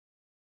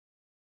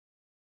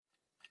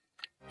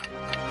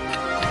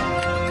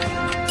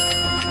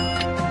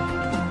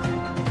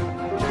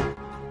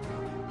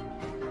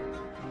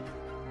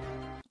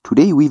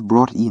Today we've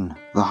brought in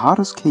the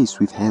hardest case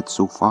we've had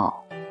so far.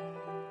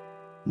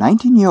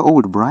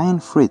 19-year-old Brian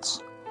Fritz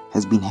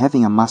has been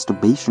having a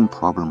masturbation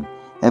problem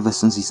ever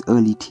since his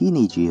early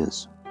teenage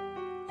years.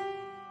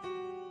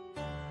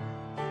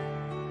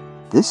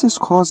 This has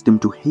caused him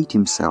to hate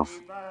himself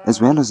as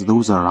well as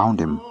those around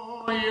him.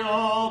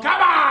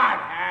 Come on!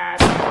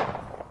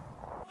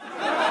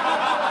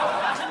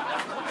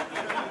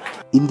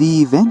 In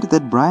the event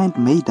that Brian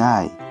may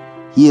die,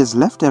 he has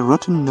left a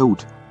written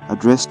note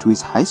addressed to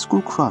his high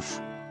school crush.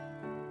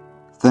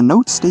 The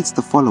note states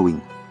the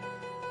following: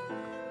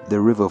 "The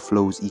river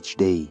flows each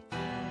day.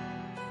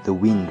 The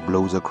wind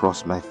blows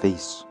across my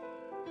face.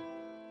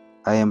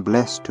 I am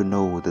blessed to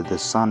know that the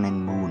sun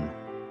and moon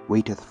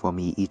waiteth for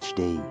me each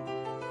day.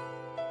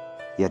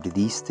 Yet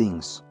these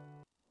things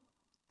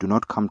do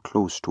not come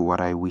close to what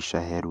I wish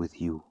I had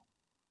with you."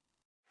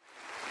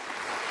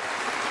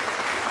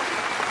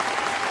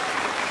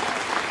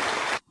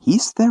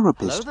 His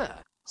therapist,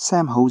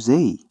 Sam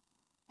Jose,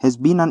 has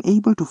been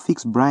unable to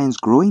fix Brian's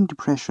growing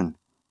depression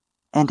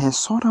and has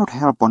sought out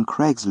help on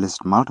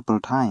Craigslist multiple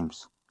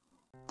times.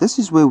 This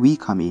is where we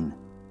come in.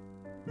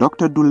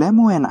 Dr.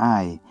 Dullemo and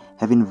I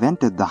have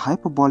invented the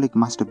hyperbolic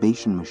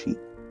masturbation machine.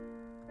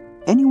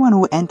 Anyone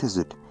who enters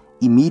it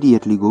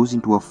immediately goes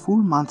into a full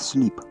month's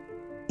sleep,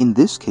 in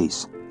this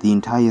case, the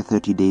entire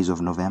 30 days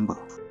of November.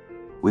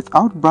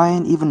 Without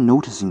Brian even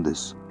noticing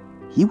this,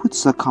 he would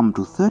succumb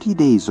to 30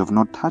 days of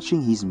not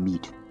touching his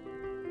meat.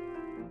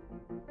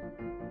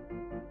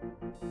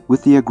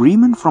 With the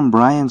agreement from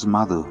Brian's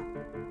mother,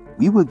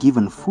 we were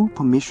given full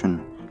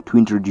permission to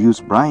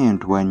introduce Brian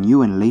to our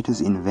new and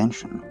latest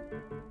invention.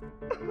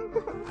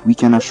 We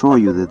can assure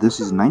you that this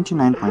is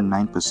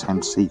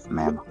 99.9% safe,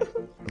 ma'am.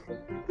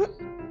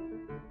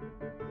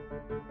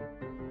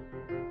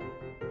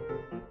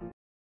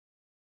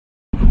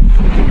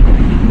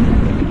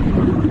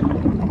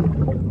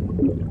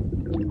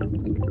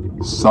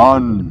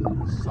 Son,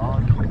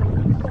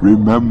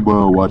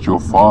 remember what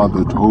your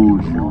father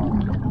told you.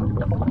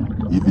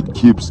 If it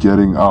keeps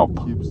getting up,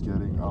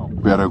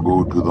 better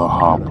go to the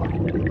harbor.